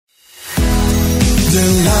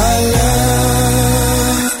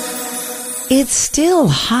It's still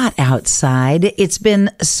hot outside. It's been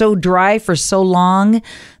so dry for so long.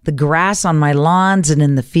 The grass on my lawns and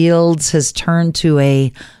in the fields has turned to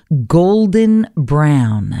a golden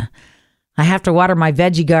brown. I have to water my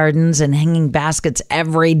veggie gardens and hanging baskets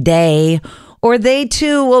every day, or they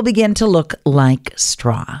too will begin to look like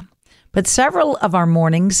straw. But several of our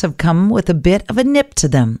mornings have come with a bit of a nip to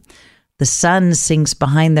them. The sun sinks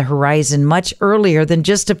behind the horizon much earlier than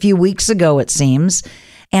just a few weeks ago, it seems.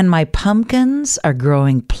 And my pumpkins are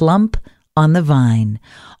growing plump on the vine.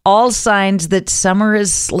 All signs that summer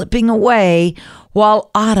is slipping away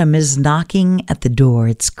while autumn is knocking at the door.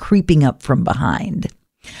 It's creeping up from behind.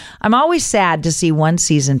 I'm always sad to see one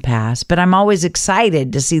season pass, but I'm always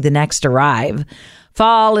excited to see the next arrive.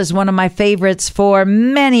 Fall is one of my favorites for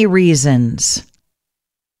many reasons.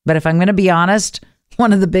 But if I'm going to be honest,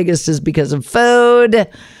 one of the biggest is because of food.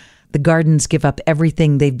 The gardens give up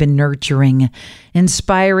everything they've been nurturing,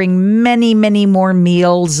 inspiring many, many more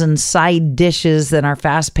meals and side dishes than our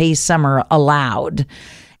fast-paced summer allowed.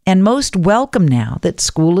 And most welcome now that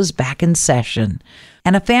school is back in session.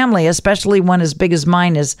 And a family, especially one as big as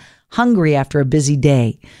mine, is hungry after a busy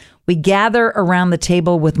day. We gather around the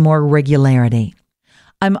table with more regularity.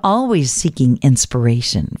 I'm always seeking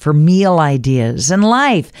inspiration for meal ideas and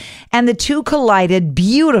life, and the two collided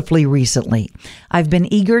beautifully recently. I've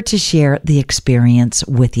been eager to share the experience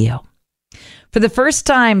with you. For the first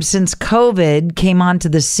time since COVID came onto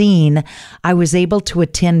the scene, I was able to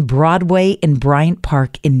attend Broadway in Bryant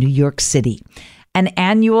Park in New York City, an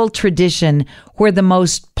annual tradition where the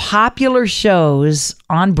most popular shows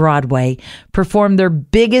on Broadway perform their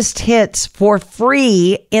biggest hits for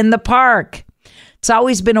free in the park. It's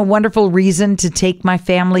always been a wonderful reason to take my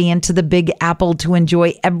family into the Big Apple to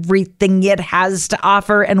enjoy everything it has to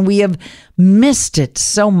offer, and we have missed it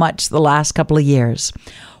so much the last couple of years.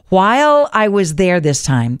 While I was there this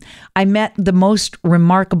time, I met the most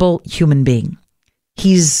remarkable human being.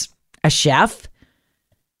 He's a chef.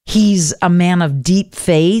 He's a man of deep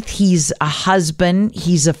faith. He's a husband.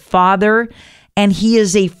 He's a father, and he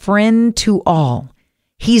is a friend to all.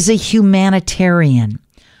 He's a humanitarian.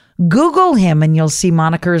 Google him and you'll see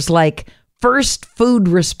monikers like First Food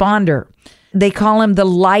Responder. They call him the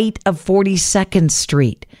Light of 42nd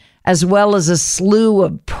Street, as well as a slew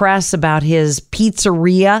of press about his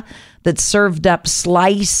pizzeria that served up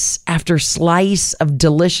slice after slice of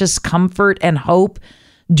delicious comfort and hope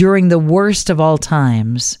during the worst of all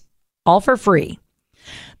times, all for free.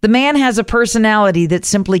 The man has a personality that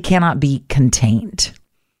simply cannot be contained.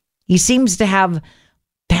 He seems to have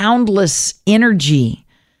boundless energy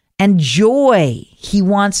and joy. He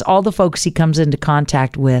wants all the folks he comes into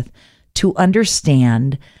contact with to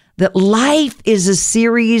understand that life is a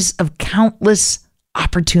series of countless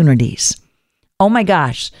opportunities. Oh my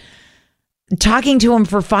gosh. Talking to him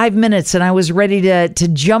for 5 minutes and I was ready to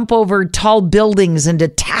jump over tall buildings and to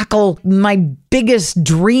tackle my biggest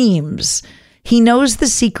dreams. He knows the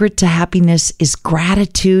secret to happiness is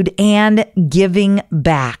gratitude and giving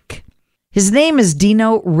back. His name is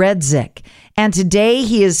Dino Redzik, and today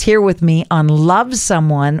he is here with me on Love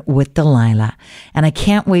Someone with Delilah. And I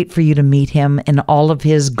can't wait for you to meet him in all of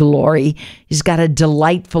his glory. He's got a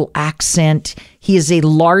delightful accent. He is a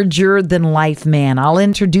larger-than-life man. I'll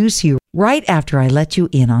introduce you right after I let you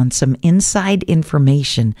in on some inside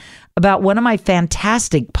information about one of my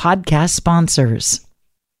fantastic podcast sponsors.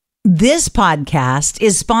 This podcast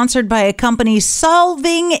is sponsored by a company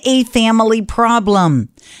solving a family problem.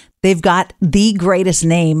 They've got the greatest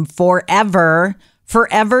name, Forever,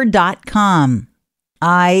 forever.com.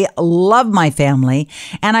 I love my family,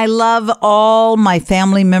 and I love all my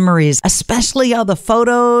family memories, especially all the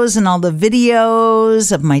photos and all the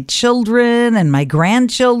videos of my children and my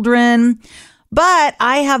grandchildren. But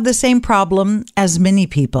I have the same problem as many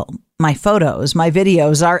people. My photos, my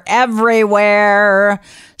videos are everywhere.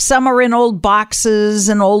 Some are in old boxes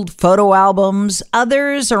and old photo albums.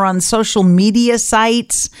 Others are on social media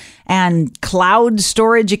sites and cloud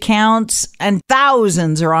storage accounts, and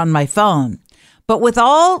thousands are on my phone. But with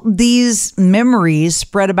all these memories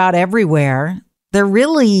spread about everywhere, they're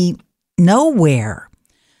really nowhere.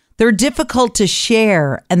 They're difficult to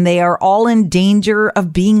share, and they are all in danger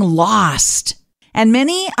of being lost. And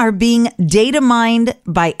many are being data mined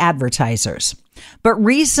by advertisers. But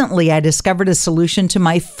recently, I discovered a solution to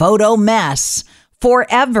my photo mess.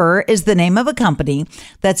 Forever is the name of a company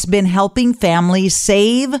that's been helping families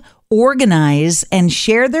save, organize, and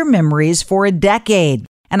share their memories for a decade.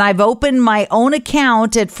 And I've opened my own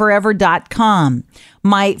account at forever.com.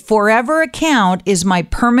 My Forever account is my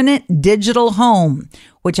permanent digital home,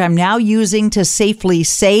 which I'm now using to safely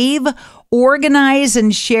save, organize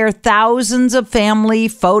and share thousands of family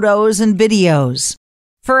photos and videos.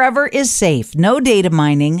 Forever is safe, no data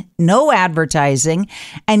mining, no advertising,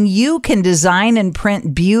 and you can design and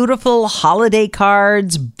print beautiful holiday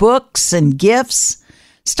cards, books, and gifts.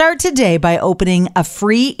 Start today by opening a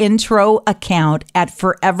free intro account at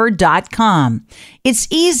forever.com. It's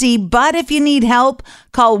easy, but if you need help,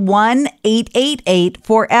 call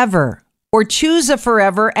 1-888-FOREVER or choose a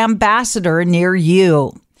Forever ambassador near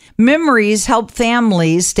you. Memories help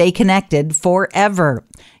families stay connected forever.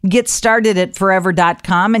 Get started at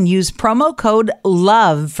forever.com and use promo code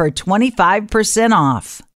LOVE for 25%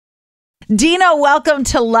 off. Dino, welcome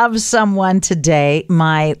to Love Someone Today,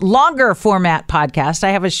 my longer format podcast. I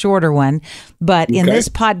have a shorter one, but in this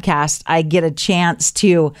podcast, I get a chance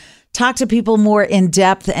to talk to people more in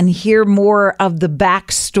depth and hear more of the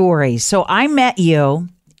backstory. So I met you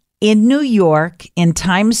in New York, in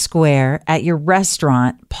Times Square, at your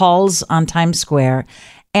restaurant, Paul's on Times Square,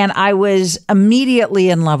 and I was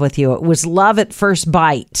immediately in love with you. It was love at first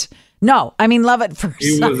bite. No, I mean love at first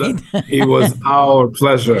sight. It was our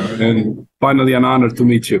pleasure and finally an honor to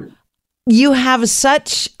meet you. You have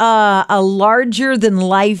such a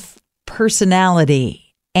larger-than-life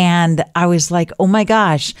personality, and I was like, oh my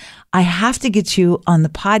gosh, I have to get you on the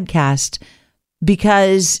podcast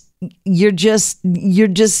because you're just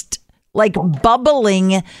like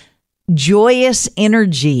bubbling joyous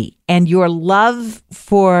energy, and your love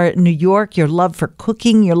for New York, your love for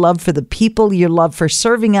cooking, your love for the people, your love for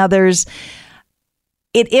serving others,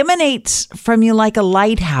 it emanates from you like a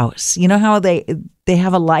lighthouse. You know how they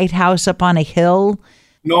have a lighthouse up on a hill?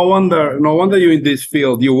 No wonder you're in this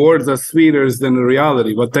field. Your words are sweeter than the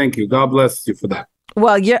reality, but thank you. God bless you for that.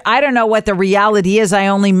 Well, I don't know what the reality is. I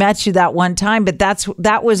only met you that one time, but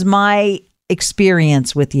that was my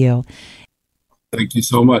experience with you. Thank you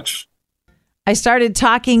so much. I started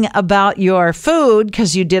talking about your food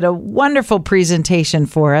because you did a wonderful presentation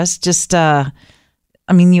for us.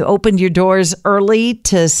 You opened your doors early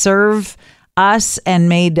to serve us and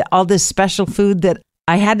made all this special food that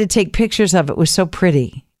I had to take pictures of. It was so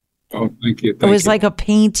pretty. Oh, thank you. It was like a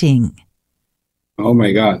painting. Oh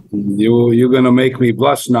my God. You're going to make me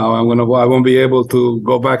blush now. I won't be able to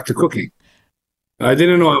go back to cooking. I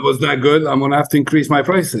didn't know I was that good. I'm going to have to increase my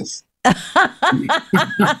prices.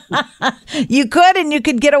 You could, and you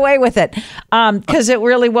could get away with it because it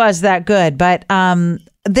really was that good. But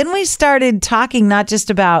then we started talking not just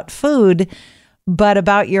about food, but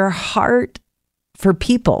about your heart for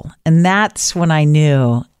people. And that's when I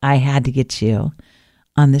knew I had to get you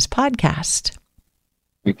on this podcast.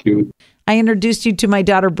 Thank you. I introduced you to my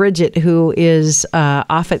daughter, Bridget, who is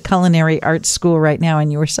off at Culinary Arts School right now.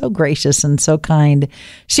 And you were so gracious and so kind.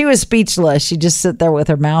 She was speechless. She just sit there with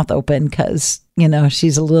her mouth open because,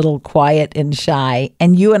 she's a little quiet and shy.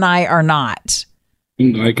 And you and I are not.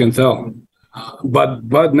 I can tell.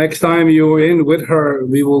 But next time you're in with her,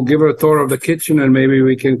 we will give her a tour of the kitchen and maybe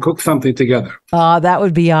we can cook something together. Oh, that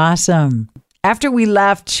would be awesome. After we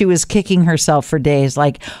left, she was kicking herself for days.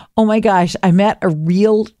 Like, oh my gosh, I met a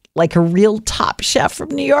real top chef from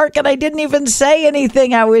New York, and I didn't even say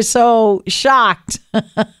anything. I was so shocked.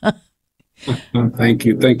 Thank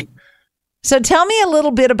you. So tell me a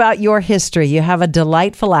little bit about your history. You have a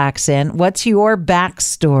delightful accent. What's your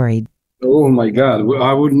backstory? Oh my God,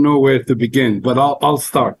 I wouldn't know where to begin, but I'll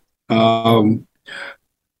start.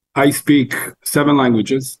 I speak 7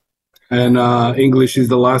 languages. And English is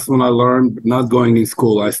the last one I learned, not going in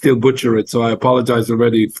school. I still butcher it, so I apologize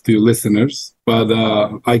already to listeners. But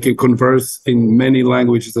I can converse in many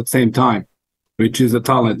languages at the same time, which is a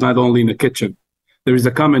talent, not only in the kitchen. There is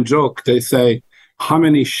a common joke. They say, how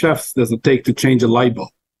many chefs does it take to change a light bulb?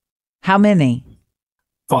 How many?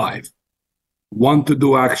 5. 1 to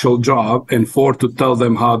do actual job and 4 to tell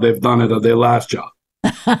them how they've done it at their last job.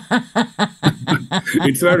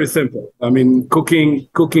 It's very simple. I mean,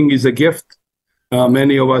 cooking is a gift.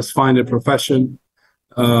 Many of us find a profession.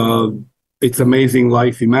 It's amazing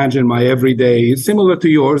life. Imagine my everyday is similar to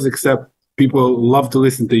yours, except people love to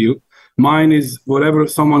listen to you. Mine is whatever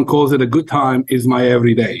someone calls it a good time is my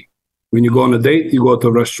everyday. When you go on a date, you go to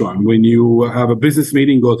a restaurant. When you have a business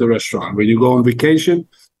meeting, you go to a restaurant. When you go on vacation,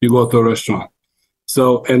 you go to a restaurant.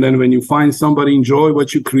 So, and then when you find somebody enjoy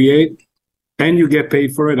what you create, and you get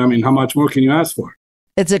paid for it. I mean, how much more can you ask for?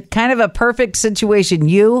 It's a kind of a perfect situation.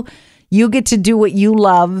 You get to do what you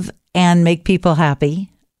love and make people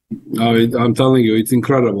happy. I'm telling you, it's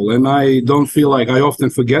incredible. And I don't feel like I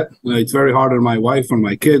often forget. It's very hard on my wife and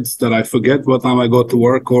my kids that I forget what time I go to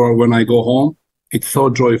work or when I go home. It's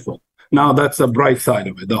so joyful. Now, that's a bright side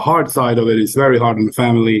of it. The hard side of it is very hard on the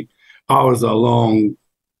family. Hours are long.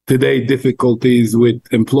 today difficulties with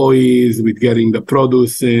employees, with getting the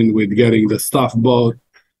produce in, with getting the stuff bought.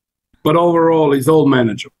 But overall, it's all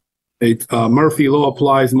manageable. Murphy Law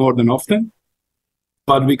applies more than often,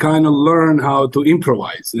 but we kind of learn how to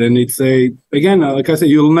improvise. And again, like I said,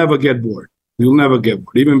 you'll never get bored. You'll never get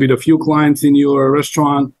bored. Even with a few clients in your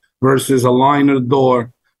restaurant versus a line at the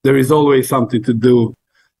door, there is always something to do.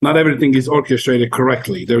 Not everything is orchestrated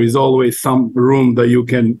correctly. There is always some room that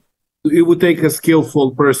it would take a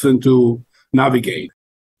skillful person to navigate.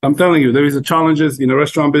 I'm telling you, there is challenges in the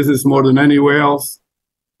restaurant business more than anywhere else,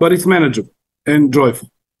 but it's manageable and joyful.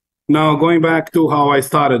 Now, going back to how I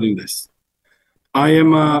started in this, I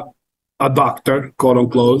am a doctor, quote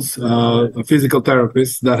unquote, a physical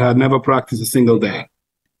therapist that had never practiced a single day.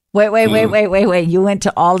 Wait. You went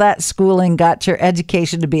to all that schooling, got your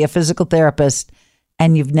education to be a physical therapist,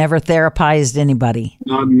 and you've never therapized anybody?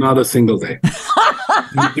 Not a single day.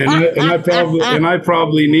 and I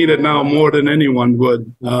probably need it now more than anyone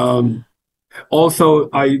would. Also,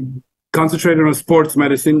 I concentrated on sports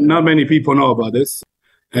medicine. Not many people know about this.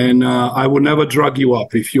 And I would never drug you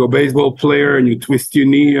up. If you're a baseball player and you twist your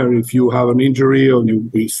knee, or if you have an injury or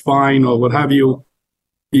your spine or what have you,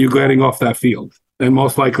 you're getting off that field. And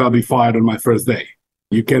most likely I'll be fired on my first day.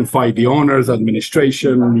 You can fight the owners,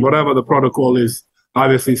 administration, whatever the protocol is.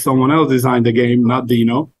 Obviously, someone else designed the game, not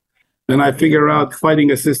Dino. Then I figure out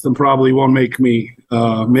fighting a system probably won't make me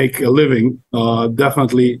make a living.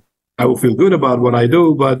 Definitely, I will feel good about what I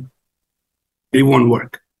do, but it won't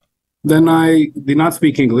work. Then I did not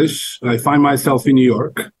speak English. I find myself in New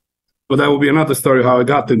York. But that will be another story how I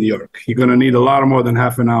got to New York. You're going to need a lot more than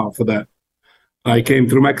half an hour for that. I came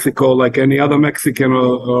through Mexico like any other Mexican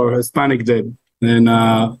or Hispanic did,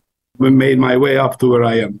 and made my way up to where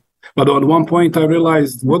I am. But at one point, I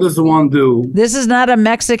realized, what does one do? This is not a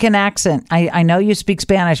Mexican accent. I know you speak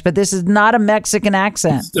Spanish, but this is not a Mexican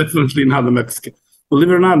accent. It's definitely not a Mexican. Believe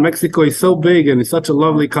it or not, Mexico is so big and it's such a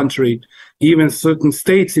lovely country. Even certain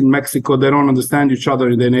states in Mexico, they don't understand each other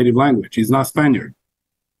in their native language. It's not Spaniard.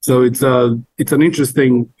 So it's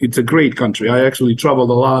a great country. I actually traveled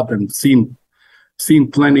a lot and seen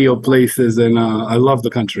plenty of places, and I love the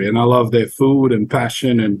country, and I love their food and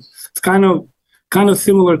passion. And it's kind of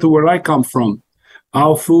similar to where I come from.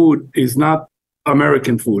 Our food is not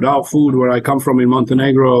American food. Our food, where I come from in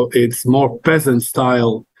Montenegro, it's more peasant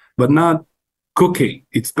style, but not cooking.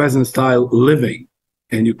 It's peasant style living.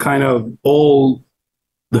 And you all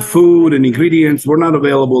the food and ingredients were not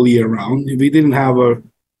available year round. We didn't have a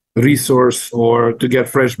resource or to get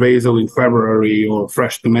fresh basil in February or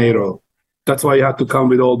fresh tomato. That's why you had to come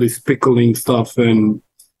with all this pickling stuff and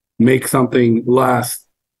make something last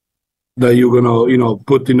that you're gonna,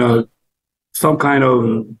 put in some kind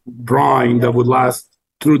of brine that would last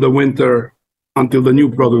through the winter until the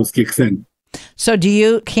new produce kicks in. So do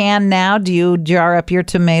you can now? Do you jar up your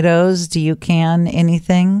tomatoes? Do you can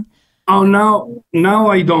anything? Oh, now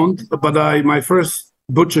I don't. But my first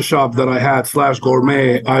butcher shop that I had /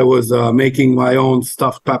 gourmet, I was making my own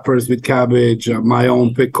stuffed peppers with cabbage, my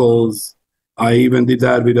own pickles. I even did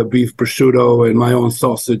that with a beef prosciutto and my own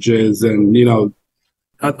sausages. And,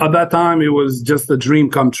 at that time, it was just a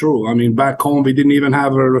dream come true. I mean, back home, we didn't even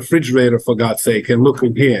have a refrigerator, for God's sake. And look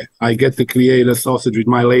in here, I get to create a sausage with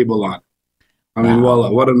my label on. I mean,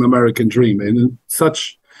 voila, what an American dream. And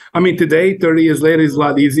today, 30 years later, is a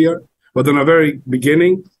lot easier. But in the very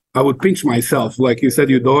beginning, I would pinch myself. Like you said,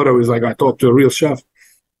 your daughter was like, I talked to a real chef.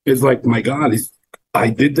 It's like, my God,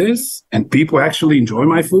 I did this and people actually enjoy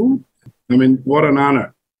my food. I mean, what an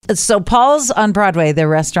honor. So Paul's on Broadway, the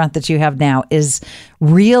restaurant that you have now, is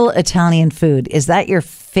real Italian food. Is that your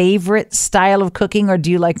favorite style of cooking, or do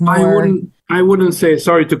you like more? I wouldn't say,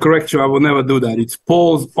 sorry to correct you, I will never do that. It's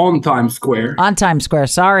Paul's on Times Square. On Times Square,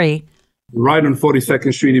 sorry. Right on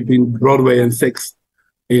 42nd Street between Broadway and 6th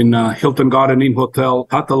in Hilton Garden Inn Hotel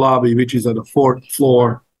at the lobby, which is at the 4th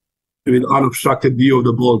floor with unobstructed view of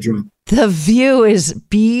the ball drop. The view is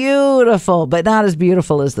beautiful, but not as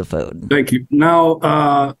beautiful as the food. Thank you. Now,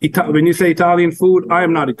 when you say Italian food, I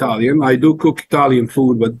am not Italian. I do cook Italian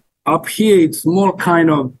food, but up here, it's more kind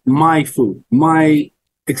of my food, my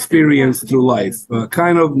experience through life,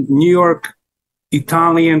 kind of New York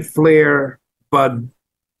Italian flair, but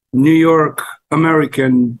New York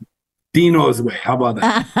American Dino's way. How about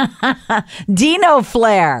that? Dino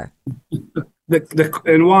flair.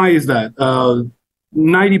 And why is that?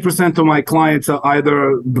 90% of my clients are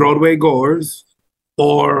either Broadway goers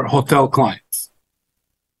or hotel clients.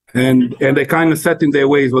 And they kind of set in their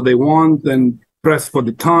ways what they want and press for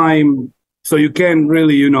the time. So you can't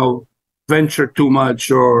really, venture too much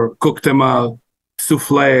or cook them a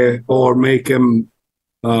souffle or make them,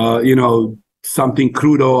 something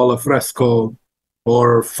crudo alla fresco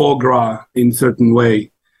or foie gras in certain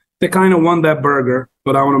way. They kind of want that burger,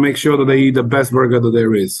 but I want to make sure that they eat the best burger that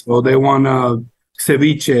there is. Or they want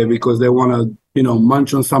ceviche because they want to,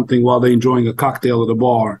 munch on something while they're enjoying a cocktail at a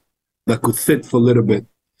bar that could sit for a little bit.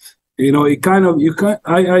 In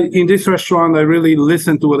this restaurant, I really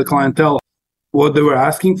listened to the clientele, what they were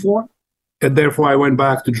asking for. And therefore I went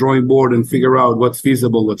back to drawing board and figure out what's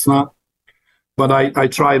feasible, what's not. But I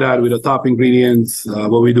try that with the top ingredients,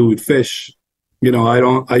 what we do with fish.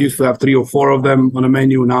 I used to have 3 or 4 of them on the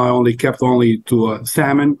menu. Now I only kept to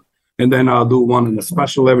salmon, and then I'll do one in a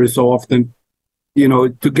special every so often.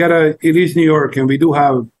 It is New York, and we do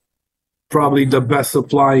have probably the best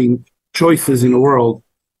supplying choices in the world.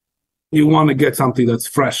 You want to get something that's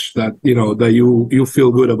fresh, that you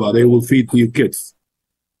feel good about. They will feed to your kids.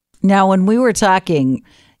 Now, when we were talking,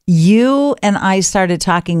 you and I started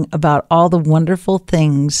talking about all the wonderful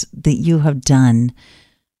things that you have done.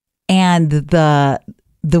 And the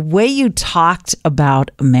way you talked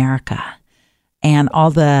about America and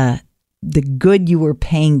all the good you were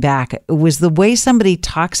paying back, it was the way somebody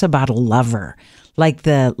talks about a lover, like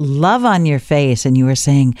the love on your face. And you were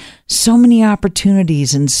saying so many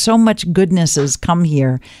opportunities and so much goodness has come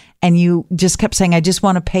here. And you just kept saying, I just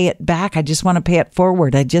want to pay it back. I just want to pay it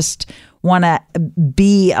forward. I just want to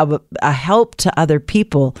be a help to other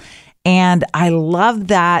people. And I love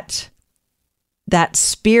that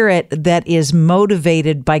spirit that is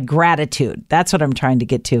motivated by gratitude. That's what I'm trying to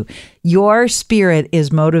get to. Your spirit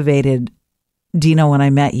is motivated, Dino, when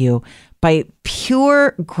I met you, by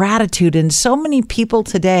pure gratitude. And so many people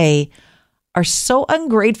today are so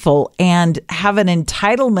ungrateful and have an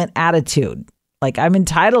entitlement attitude. Like, I'm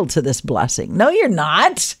entitled to this blessing. No, you're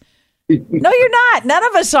not. No, you're not. None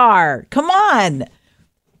of us are. Come on.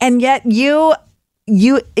 And yet you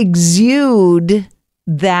exude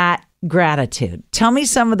that gratitude. Tell me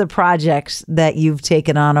some of the projects that you've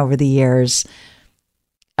taken on over the years.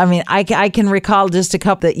 I mean, I can recall just a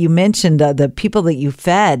couple that you mentioned, the people that you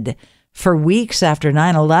fed for weeks after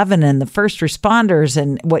 9/11 and the first responders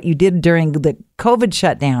and what you did during the COVID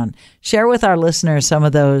shutdown. Share with our listeners some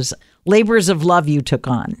of those labors of love you took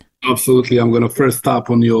on. Absolutely. I'm going to first stop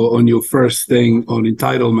on your first thing on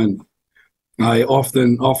entitlement. I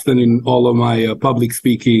often in all of my public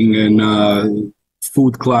speaking and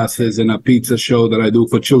food classes and a pizza show that I do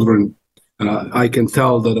for children, I can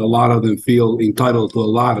tell that a lot of them feel entitled to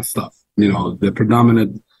a lot of stuff. The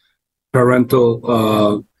predominant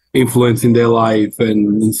parental influence in their life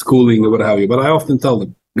and in schooling or what have you. But I often tell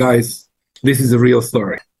them, guys, this is a real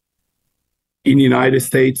story. In the United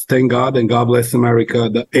States, thank God, and God bless America,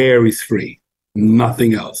 the air is free,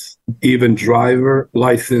 nothing else. Even driver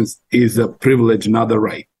license is a privilege, not a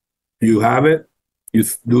right. You have it, you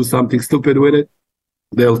do something stupid with it,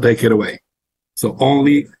 they'll take it away. So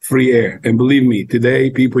only free air. And believe me,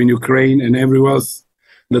 today, people in Ukraine and everywhere else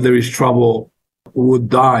that there is trouble would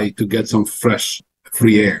die to get some fresh,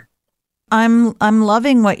 free air. I'm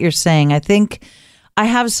loving what you're saying. I think I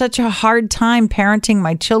have such a hard time parenting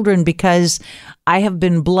my children because I have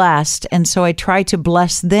been blessed. And so I try to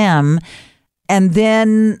bless them. And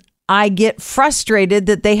then I get frustrated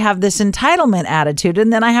that they have this entitlement attitude.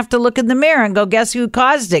 And then I have to look in the mirror and go, guess who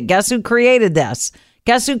caused it? Guess who created this?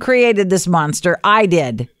 Guess who created this monster? I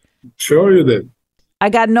did. Sure you did. I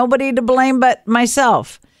got nobody to blame but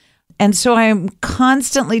myself. And so I'm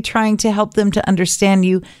constantly trying to help them to understand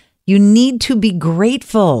you need to be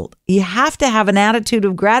grateful. You have to have an attitude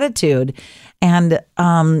of gratitude. And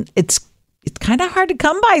it's kind of hard to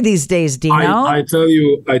come by these days, Dino. I tell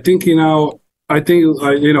you, I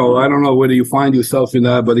don't know whether you find yourself in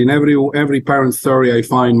that, but in every parent story, I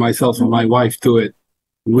find myself and my wife to it.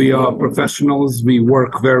 We are professionals. We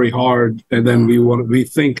work very hard, and then we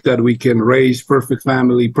think that we can raise perfect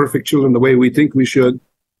family, perfect children the way we think we should.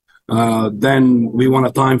 Then we want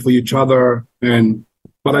a time for each other.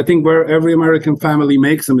 But I think where every American family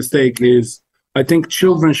makes a mistake is, I think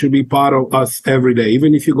children should be part of us every day.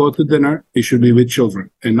 Even if you go to dinner, it should be with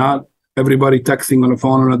children and not everybody texting on the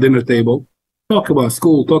phone on a dinner table. Talk about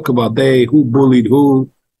school, talk about day, who bullied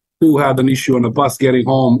who had an issue on the bus getting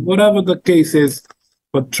home, whatever the case is,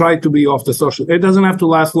 but try to be off the social. It doesn't have to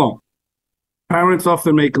last long. Parents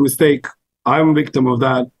often make a mistake. I'm a victim of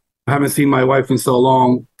that. I haven't seen my wife in so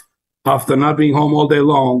long. After not being home all day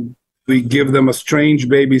long, we give them a strange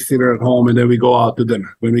babysitter at home, and then we go out to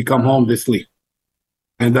dinner. When we come home, they sleep.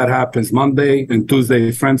 And that happens Monday and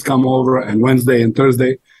Tuesday. Friends come over, and Wednesday and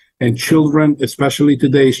Thursday. And children, especially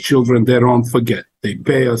today's children, they don't forget. They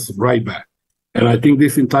pay us right back. And I think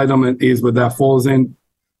this entitlement is where that falls in,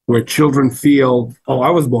 where children feel, oh, I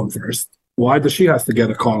was born first. Why does she has to get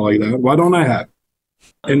a car like that? Why don't I have?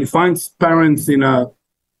 And you find parents in a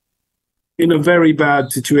very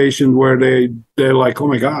bad situation where they're like, oh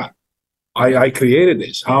my God, I created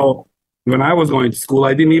this. How, when I was going to school,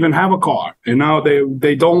 I didn't even have a car. And now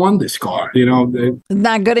they don't want this car.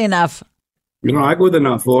 Not good enough. Not good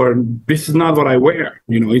enough, or this is not what I wear.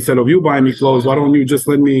 Instead of you buying me clothes, why don't you just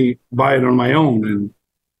let me buy it on my own? And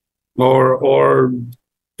or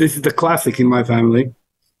this is the classic in my family.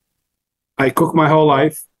 I cook my whole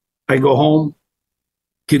life. I go home.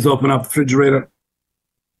 Kids open up the refrigerator.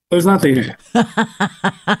 There's nothing here.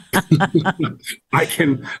 I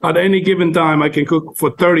can, at any given time, I can cook for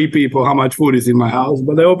 30 people how much food is in my house.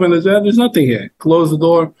 But I open the door, there's nothing here. Close the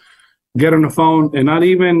door, get on the phone, and not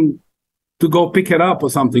even to go pick it up or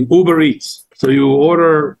something. Uber Eats. So you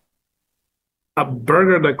order a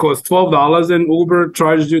burger that costs $12 and Uber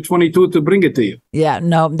charges you $22 to bring it to you. Yeah,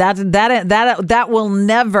 no, that will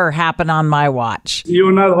never happen on my watch.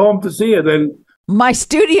 You're not home to see it. And my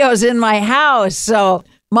studio's in my house, so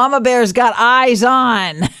Mama Bear's got eyes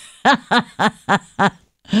on.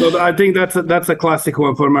 So I think that's a classic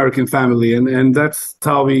one for American family, and that's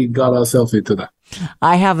how we got ourselves into that.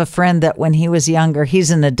 I have a friend that when he was younger,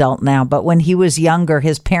 he's an adult now, but when he was younger,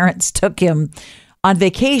 his parents took him on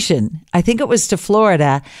vacation. I think it was to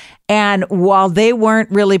Florida. And while they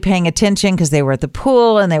weren't really paying attention because they were at the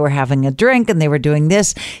pool and they were having a drink and they were doing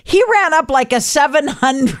this, he ran up like a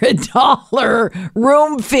 $700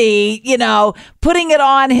 room fee, putting it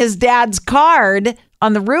on his dad's card,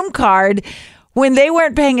 on the room card. When they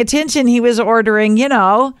weren't paying attention, he was ordering,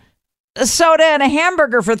 a soda and a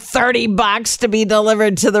hamburger for $30 to be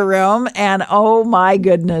delivered to the room. And oh my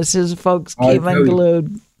goodness, his folks came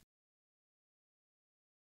unglued.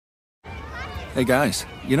 Hey guys,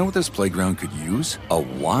 you know what this playground could use? A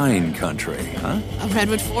wine country, huh? A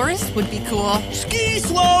redwood forest would be cool. Ski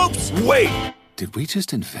slopes! Wait! Did we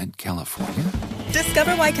just invent California?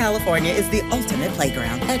 Discover why California is the ultimate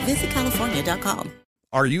playground at visitcalifornia.com.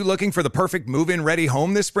 Are you looking for the perfect move-in ready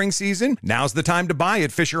home this spring season? Now's the time to buy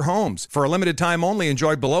at Fisher Homes. For a limited time only,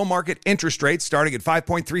 enjoy below-market interest rates starting at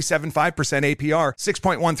 5.375% APR,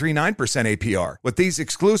 6.139% APR. With these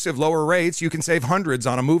exclusive lower rates, you can save hundreds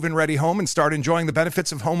on a move-in ready home and start enjoying the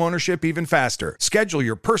benefits of home ownership even faster. Schedule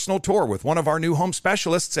your personal tour with one of our new home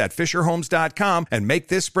specialists at FisherHomes.com and make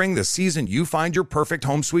this spring the season you find your perfect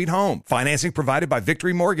home sweet home. Financing provided by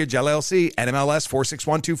Victory Mortgage, LLC, NMLS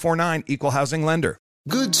 461249, Equal Housing Lender.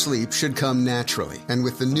 Good sleep should come naturally, and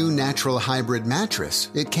with the new Natural Hybrid mattress,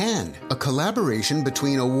 it can. A collaboration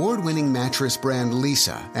between award-winning mattress brand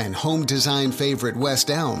Leesa and home design favorite West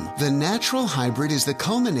Elm, the Natural Hybrid is the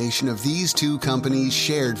culmination of these two companies'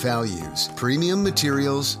 shared values: premium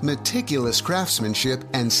materials, meticulous craftsmanship,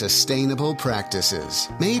 and sustainable practices.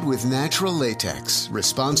 Made with natural latex,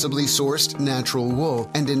 responsibly sourced natural wool,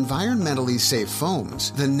 and environmentally safe foams,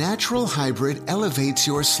 the Natural Hybrid elevates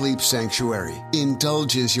your sleep sanctuary, indulges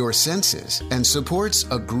your senses, and supports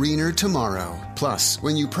a greener tomorrow. Plus,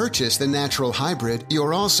 when you purchase the Natural Hybrid,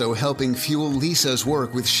 you're also helping fuel Leesa's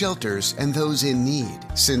work with shelters and those in need.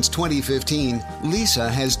 Since 2015, Leesa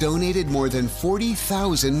has donated more than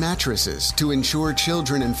 40,000 mattresses to ensure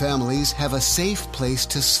children and families have a safe place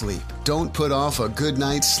to sleep. Don't put off a good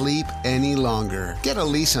night's sleep any longer. Get a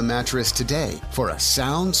Leesa mattress today for a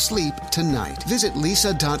sound sleep tonight. Visit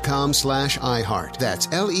leesa.com/iHeart. That's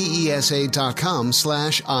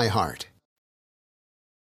LEESA.com/iHeart.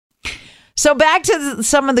 So back to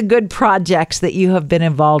some of the good projects that you have been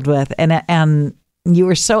involved with, and you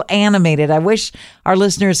were so animated. I wish our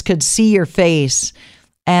listeners could see your face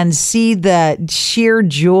and see the sheer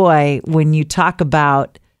joy when you talk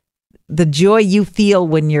about the joy you feel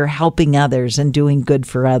when you're helping others and doing good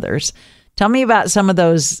for others. Tell me about some of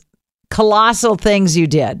those colossal things you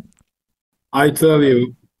did. I tell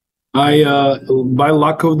you, I by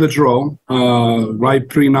luck of the draw, right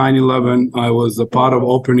pre 9/11, I was a part of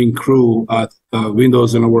opening crew at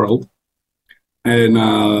Windows in the World, and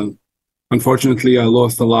unfortunately, I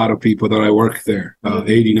lost a lot of people that I worked there.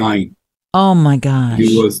 89. Oh my gosh!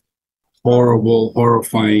 It was horrible,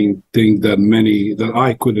 horrifying thing that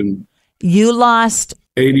I couldn't. You lost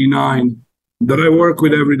 89 that I work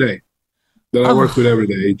with every day. It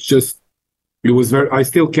was I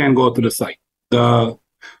still can't go to the site.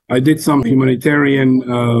 I did some humanitarian.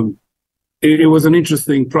 It was an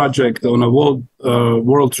interesting project on a World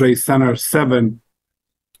Trade Center 7.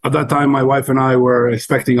 At that time, my wife and I were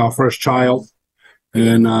expecting our first child.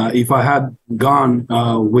 And if I had gone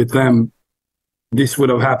with them, this would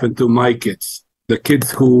have happened to my kids. The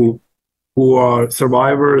kids who are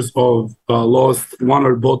survivors of lost one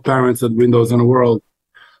or both parents at Windows in the World.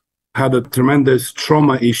 had a tremendous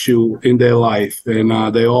trauma issue in their life,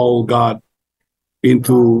 and they all got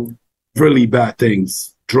into really bad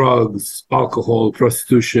things, drugs, alcohol,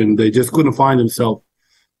 prostitution. They just couldn't find themselves.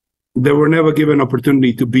 They were never given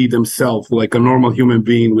opportunity to be themselves like a normal human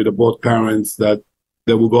being with both parents that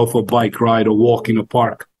will go for a bike ride or walk in a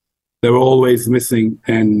park. They were always missing.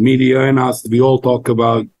 And media and us, we all talk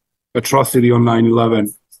about atrocity on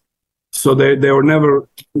 9/11. So they were never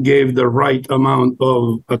gave the right amount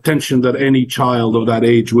of attention that any child of that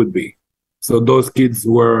age would be. So those kids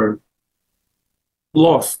were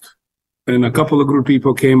lost. And a couple of group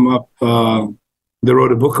people came up. They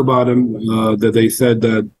wrote a book about them that they said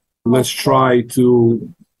that let's try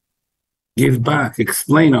to give back,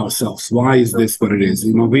 explain ourselves. Why is this what it is?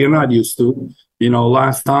 We are not used to.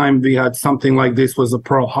 Last time we had something like this was a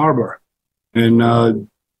Pearl Harbor. And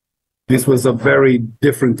this was a very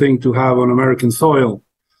different thing to have on American soil.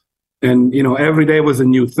 And, every day was a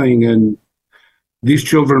new thing. And these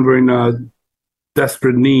children were in a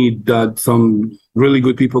desperate need that some really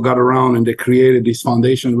good people got around and they created this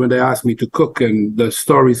foundation when they asked me to cook, and the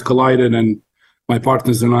stories collided, and my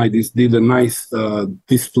partners and I did a nice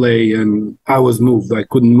display, and I was moved. I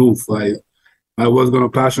couldn't move. I was going to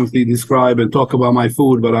passionately describe and talk about my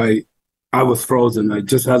food, but I was frozen. I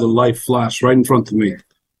just had a light flash right in front of me.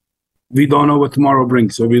 We don't know what tomorrow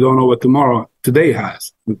brings, or we don't know what today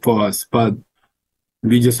has for us, but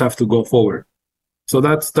we just have to go forward. So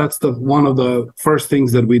that's one of the first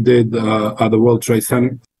things that we did at the World Trade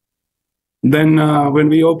Center. Then when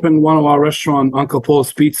we opened one of our restaurants, Uncle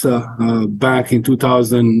Paul's Pizza, back in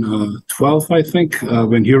 2012, I think,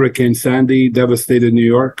 when Hurricane Sandy devastated New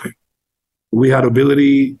York, we had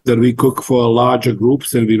ability that we cook for larger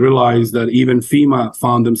groups, and we realized that even FEMA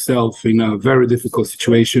found themselves in a very difficult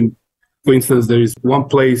situation. For instance, there is one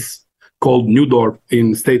place called New Dorp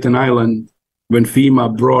in Staten Island when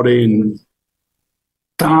FEMA brought in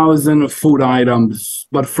thousands of food items,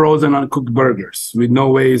 but frozen uncooked burgers with no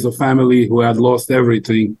ways of family who had lost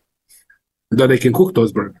everything that they can cook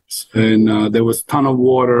those burgers. And there was a ton of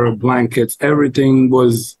water, blankets, everything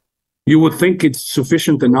was, you would think it's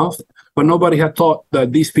sufficient enough, but nobody had thought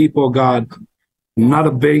that these people got not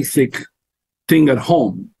a basic thing at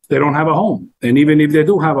home. They don't have a home. And even if they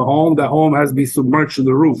do have a home, that home has been submerged to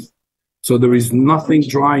the roof. So there is nothing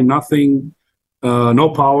dry, nothing, no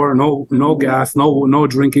power, no gas, no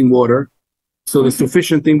drinking water. So the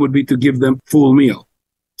sufficient thing would be to give them full meal.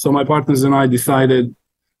 So my partners and I decided,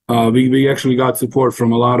 we actually got support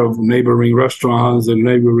from a lot of neighboring restaurants and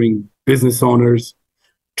neighboring business owners,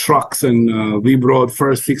 trucks, and we brought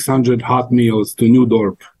first 600 hot meals to New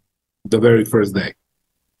Dorp the very first day.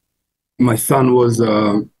 My son was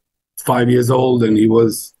 5 years old, and he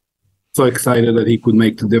was so excited that he could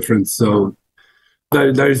make the difference. So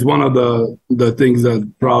that is one of the things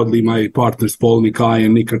that proudly my partners, Paul Mikai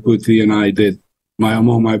and Nick Rakuti, and I did.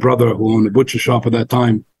 My brother, who owned a butcher shop at that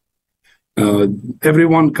time,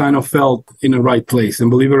 everyone kind of felt in the right place. And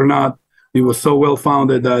believe it or not, we were so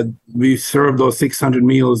well-founded that we served those 600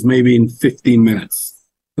 meals maybe in 15 minutes.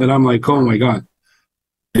 And I'm like, oh my God,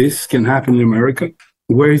 this can happen in America?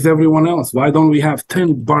 Where is everyone else? Why don't we have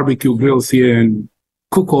 10 barbecue grills here and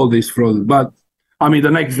cook all this frozen? But I mean,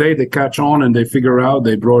 the next day they catch on and they figure out,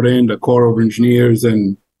 they brought in the Corps of Engineers.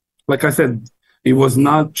 And like I said, it was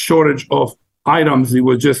not shortage of items. It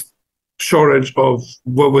was just shortage of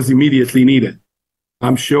what was immediately needed.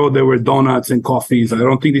 I'm sure there were donuts and coffees. I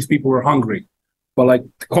don't think these people were hungry, but like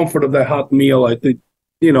the comfort of that hot meal, I think,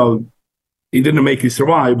 it didn't make you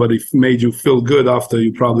survive, but it made you feel good after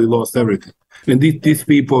you probably lost everything. And these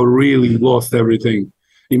people really lost everything.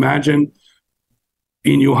 Imagine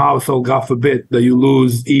in your household, God forbid, that you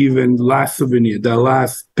lose even last souvenir, the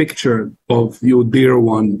last picture of your dear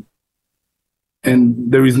one,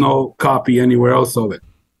 and there is no copy anywhere else of it.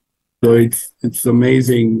 So it's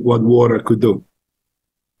amazing what water could do.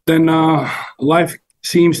 Then life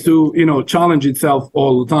seems to, challenge itself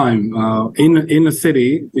all the time. In the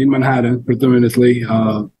city, in Manhattan, predominantly,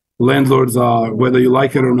 landlords are, whether you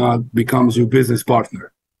like it or not, becomes your business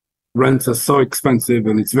partner. Rents are so expensive,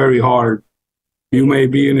 and it's very hard. You may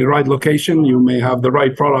be in the right location, you may have the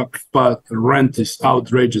right product, but rent is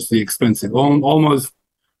outrageously expensive. Almost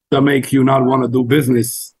that make you not want to do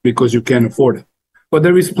business because you can't afford it. But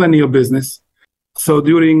there is plenty of business. So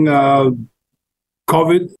during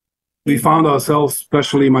COVID, we found ourselves,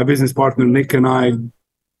 especially my business partner, Nick, and I,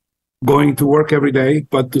 going to work every day,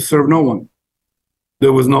 but to serve no one.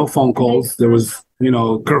 There was no phone calls. There was,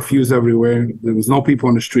 curfews everywhere. There was no people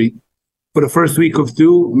on the street. For the first week of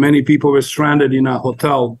two, many people were stranded in a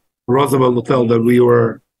hotel, Roosevelt Hotel, that we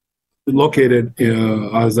were located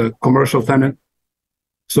as a commercial tenant.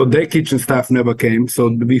 So their kitchen staff never came. So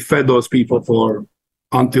we fed those people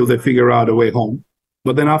until they figure out a way home.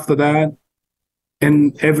 But then after that,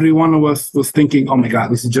 and every one of us was thinking, oh my God,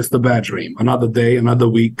 this is just a bad dream. Another day, another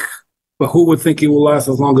week. But who would think it will last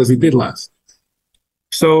as long as it did last?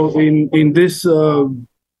 So in this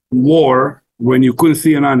war, when you couldn't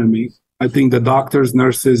see an enemy, I think the doctors,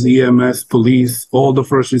 nurses, EMS, police, all the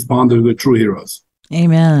first responders were true heroes.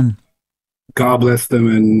 Amen. God bless them.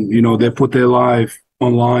 And, you know, they put their life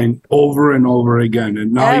online over and over again.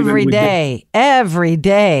 And now every day.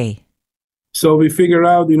 So we figured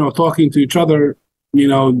out, you know, talking to each other, you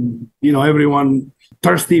know, everyone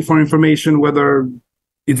thirsty for information, whether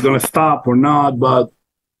it's going to stop or not. But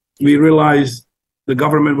we realized the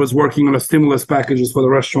government was working on a stimulus packages for the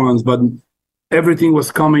restaurants, but everything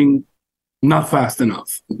was coming not fast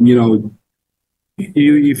enough. You know,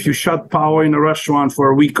 if you shut power in a restaurant for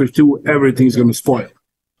a week or two, everything's going to spoil.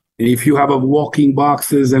 And if you have a walking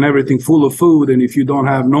boxes and everything full of food, and if you don't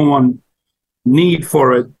have no one need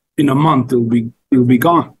for it, in a month it'll be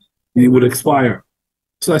gone. It would expire.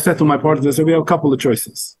 So I said to my partners, I said, we have a couple of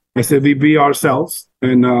choices. I said, we be ourselves,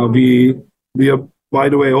 and we are, by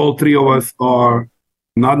the way, all three of us are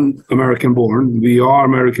not American born. We are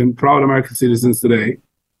proud American citizens today,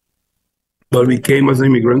 but we came as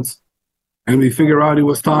immigrants, and we figured out it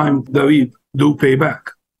was time that we do pay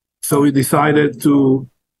back. So we decided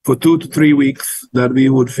for 2 to 3 weeks, that we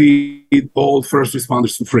would feed all first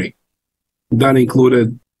responders for free. That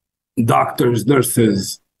included doctors,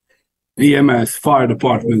 nurses, EMS, fire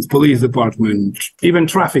departments, police department, even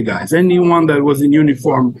traffic guys. Anyone that was in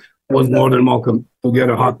uniform was more than welcome to get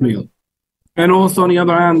a hot meal. And also, on the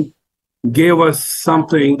other hand, gave us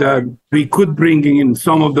something that we could bring in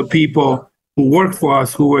some of the people who worked for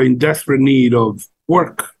us who were in desperate need of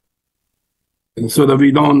work. And so that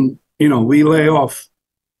we don't, you know, we lay off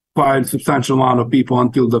quite a substantial amount of people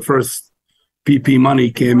until the first PP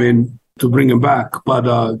money came in to bring them back.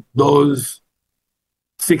 But those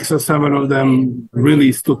 6 or 7 of them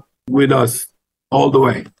really stuck with us all the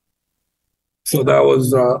way. So that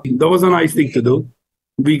was a nice thing to do.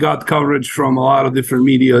 We got coverage from a lot of different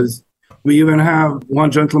medias. We even have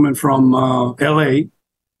one gentleman from LA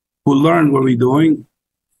who learned what we're doing.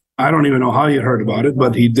 I don't even know how he heard about it,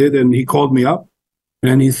 but he did, and he called me up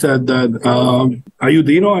and he said that, are you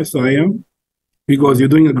Dino? I said, I am. He goes, you're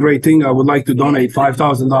doing a great thing. I would like to donate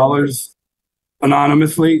 $5,000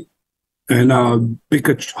 anonymously and pick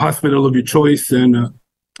a hospital of your choice. And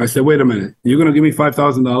I said, wait a minute, you're going to give me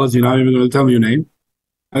 $5,000. You're not even going to tell me your name.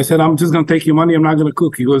 I said, I'm just going to take your money. I'm not going to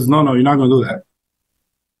cook. He goes, no, you're not going to do that.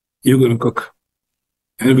 You're going to cook.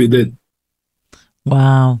 And we did.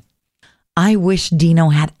 Wow. I wish Dino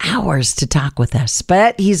had hours to talk with us,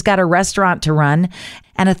 but he's got a restaurant to run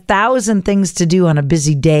and 1,000 things to do on a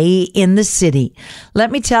busy day in the city. Let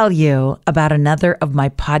me tell you about another of my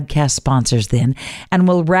podcast sponsors then, and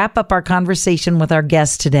we'll wrap up our conversation with our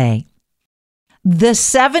guest today. The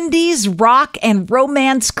 70s Rock and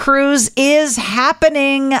Romance Cruise is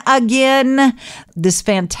happening again. This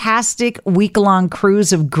fantastic week-long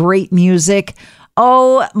cruise of great music.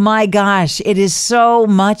 Oh my gosh, it is so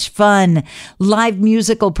much fun. Live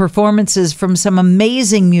musical performances from some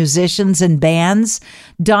amazing musicians and bands.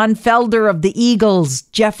 Don Felder of the Eagles,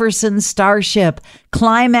 Jefferson Starship,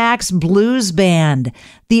 Climax Blues Band,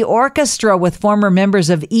 the orchestra with former members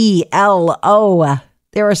of ELO.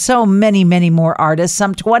 There are so many, many more artists,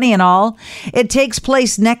 some 20 in all. It takes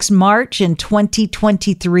place next March in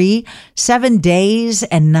 2023. 7 days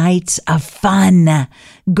and nights of fun.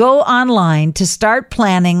 Go online to start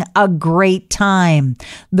planning a great time.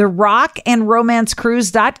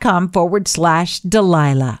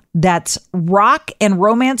 therockandromancecruise.com/Delilah. That's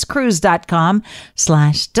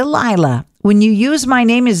rockandromancecruise.com/Delilah. When you use my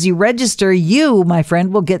name as you register, you, my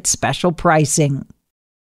friend, will get special pricing.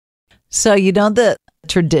 So you know the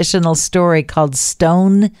traditional story called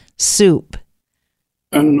Stone Soup?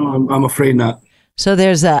 No, I'm afraid not. So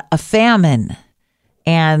there's a famine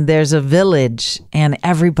and there's a village and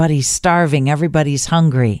everybody's starving, everybody's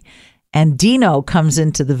hungry. And Dino comes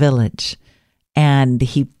into the village and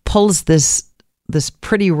he pulls this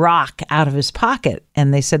pretty rock out of his pocket.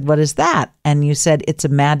 And they said, what is that? And you said, it's a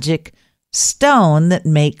magic stone that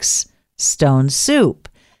makes stone soup.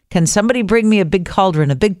 Can somebody bring me a big cauldron,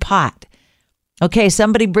 a big pot? Okay,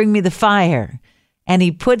 somebody bring me the fire. And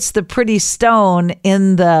he puts the pretty stone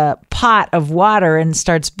in the pot of water and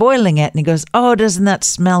starts boiling it. And he goes, oh, doesn't that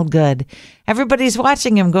smell good? Everybody's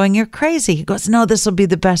watching him going, you're crazy. He goes, no, this will be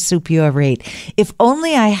the best soup you ever ate. If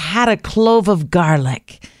only I had a clove of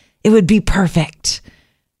garlic, it would be perfect.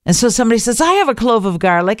 And so somebody says, I have a clove of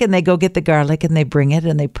garlic. And they go get the garlic and they bring it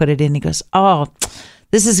and they put it in. He goes, oh,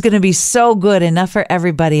 This is going to be so good, enough for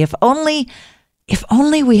everybody. If only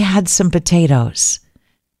we had some potatoes.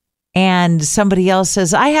 And somebody else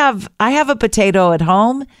says, I have a potato at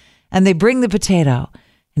home, and they bring the potato.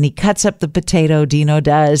 And he cuts up the potato, Dino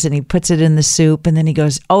does, and he puts it in the soup. And then he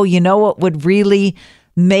goes, oh, you know what would really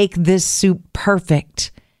make this soup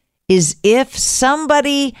perfect is if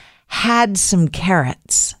somebody had some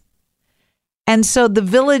carrots. And so the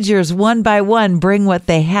villagers, one by one, bring what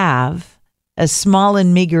they have, as small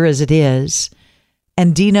and meager as it is.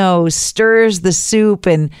 And Dino stirs the soup,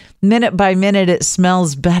 and minute by minute, it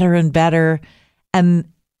smells better and better. And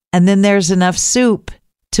then there's enough soup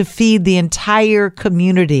to feed the entire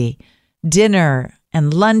community, dinner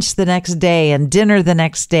and lunch the next day and dinner the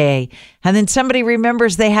next day. And then somebody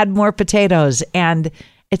remembers they had more potatoes, and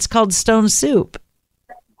it's called stone soup.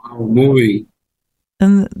 Wow, movie.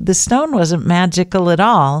 And the stone wasn't magical at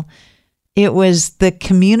all. It was the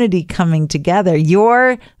community coming together.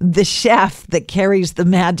 You're the chef that carries the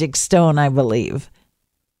magic stone, I believe.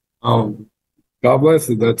 Oh, God bless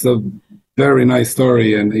it. That's a very nice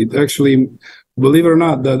story. And it actually, believe it or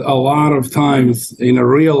not, that a lot of times in a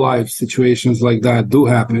real life situations like that do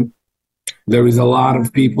happen. There is a lot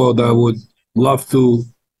of people that would love to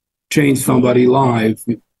change somebody's life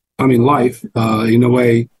in a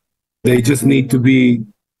way. They just need to be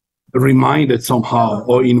reminded somehow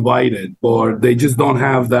or invited, or they just don't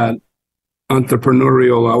have that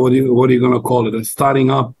entrepreneurial, what are you going to call it, a starting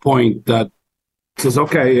up point that says,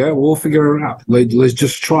 okay, yeah, we'll figure it out. Let's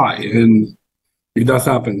just try. And it does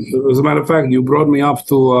happen. As a matter of fact, you brought me up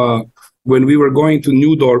to when we were going to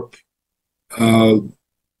New Dorp,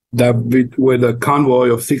 with a convoy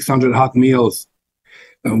of 600 hot meals.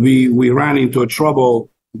 And we ran into a trouble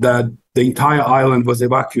that the entire island was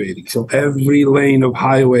evacuating. So every lane of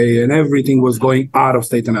highway and everything was going out of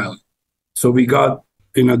Staten Island. So we got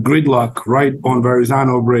in a gridlock right on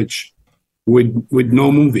Verrazano Bridge with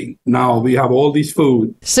no moving. Now we have all this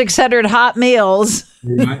food. 600 hot meals.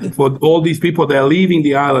 Right? For all these people that are leaving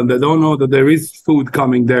the island, they don't know that there is food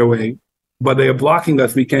coming their way, but they are blocking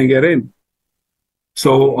us. We can't get in.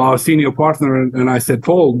 So our senior partner and I said,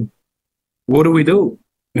 Paul, what do we do?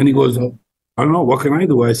 And he goes, I don't know, what can I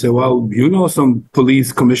do? I said, well, you know some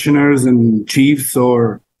police commissioners and chiefs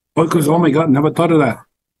because, oh my God, never thought of that.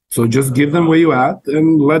 So just give them where you at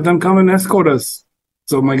and let them come and escort us.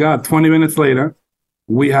 So my God, 20 minutes later,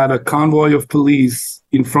 we had a convoy of police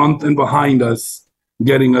in front and behind us,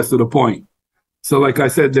 getting us to the point. So like I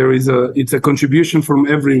said, it's a contribution from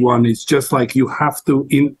everyone. It's just like you have to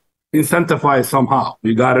incentivize somehow.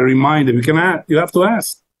 You got to remind them. You have to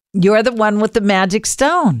ask. You're the one with the magic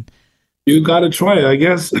stone. You got to try it. I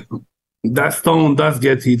guess that stone does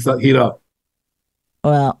get heat up.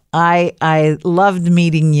 Well, I loved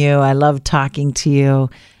meeting you. I loved talking to you.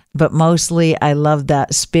 But mostly I love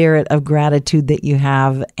that spirit of gratitude that you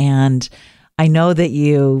have. And I know that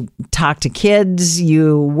you talk to kids,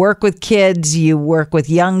 you work with kids, you work with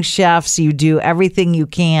young chefs, you do everything you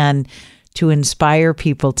can to inspire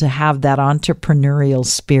people to have that entrepreneurial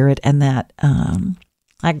spirit and that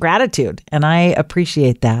gratitude. And I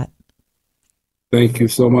appreciate that. Thank you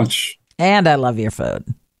so much. And I love your food.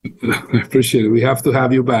 I appreciate it. We have to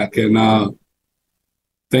have you back. And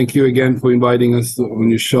thank you again for inviting us on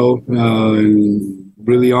your show. And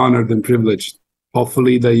really honored and privileged.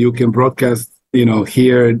 Hopefully that you can broadcast,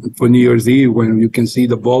 here for New Year's Eve when you can see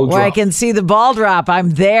the ball drop. Where I can see the ball drop. I'm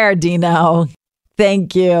there, Dino.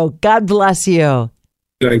 Thank you. God bless you.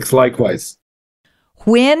 Thanks. Likewise.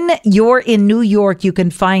 When you're in New York, you can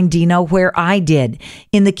find Dino where I did,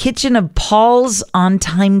 in the kitchen of Paul's on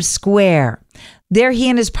Times Square. There, he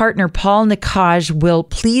and his partner, Paul Nicage, will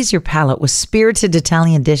please your palate with spirited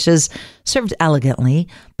Italian dishes served elegantly,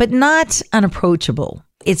 but not unapproachable.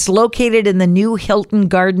 It's located in the new Hilton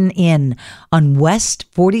Garden Inn on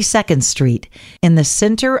West 42nd Street, in the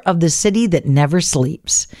center of the city that never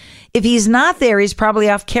sleeps. If he's not there, he's probably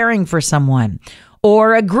off caring for someone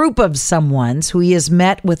or a group of someones who he has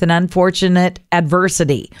met with an unfortunate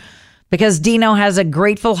adversity. Because Dino has a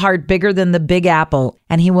grateful heart bigger than the Big Apple,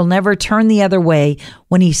 and he will never turn the other way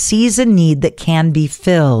when he sees a need that can be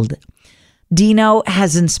filled. Dino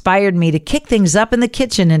has inspired me to kick things up in the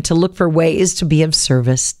kitchen and to look for ways to be of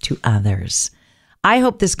service to others. I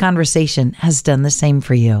hope this conversation has done the same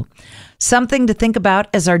for you. Something to think about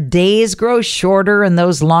as our days grow shorter and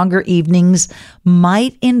those longer evenings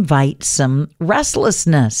might invite some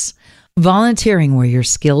restlessness. Volunteering where your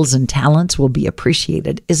skills and talents will be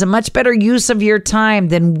appreciated is a much better use of your time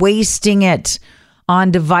than wasting it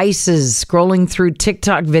on devices, scrolling through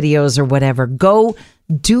TikTok videos or whatever. Go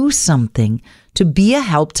do something to be a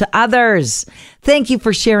help to others. Thank you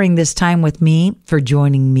for sharing this time with me, for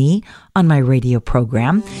joining me on my radio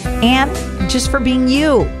program, and just for being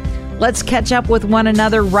you. Let's catch up with one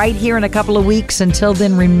another right here in a couple of weeks. Until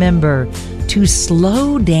then, remember to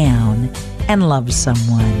slow down and love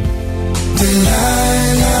someone.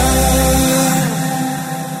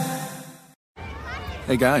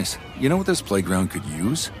 Hey guys, you know what this playground could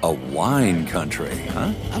use? A wine country,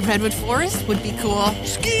 huh? A redwood forest would be cool.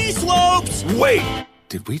 Ski slopes! Wait!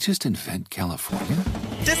 Did we just invent California?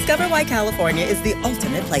 Discover why California is the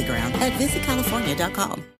ultimate playground at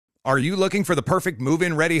visitcalifornia.com. Are you looking for the perfect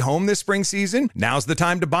move-in ready home this spring season? Now's the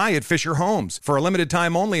time to buy at Fisher Homes. For a limited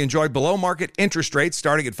time only, enjoy below-market interest rates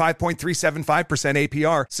starting at 5.375%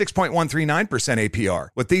 APR, 6.139% APR.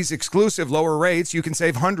 With these exclusive lower rates, you can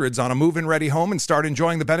save hundreds on a move-in ready home and start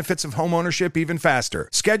enjoying the benefits of home ownership even faster.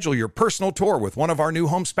 Schedule your personal tour with one of our new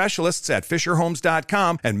home specialists at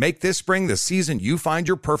FisherHomes.com and make this spring the season you find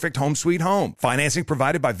your perfect home sweet home. Financing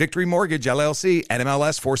provided by Victory Mortgage, LLC,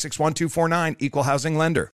 NMLS 461249, Equal Housing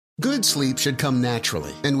Lender. Good sleep should come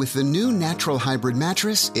naturally, and with the new Natural Hybrid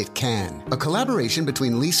mattress, it can. A collaboration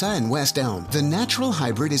between Lisa and West Elm, the Natural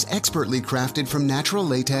Hybrid is expertly crafted from natural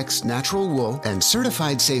latex, natural wool, and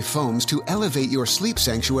certified safe foams to elevate your sleep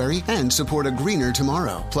sanctuary and support a greener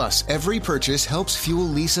tomorrow. Plus, every purchase helps fuel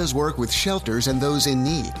Lisa's work with shelters and those in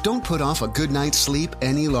need. Don't put off a good night's sleep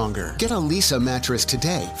any longer. Get a Lisa mattress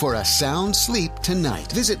today for a sound sleep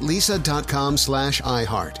tonight. Visit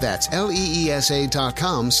lisa.com/iHeart. That's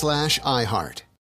LEESA.com/iHeart.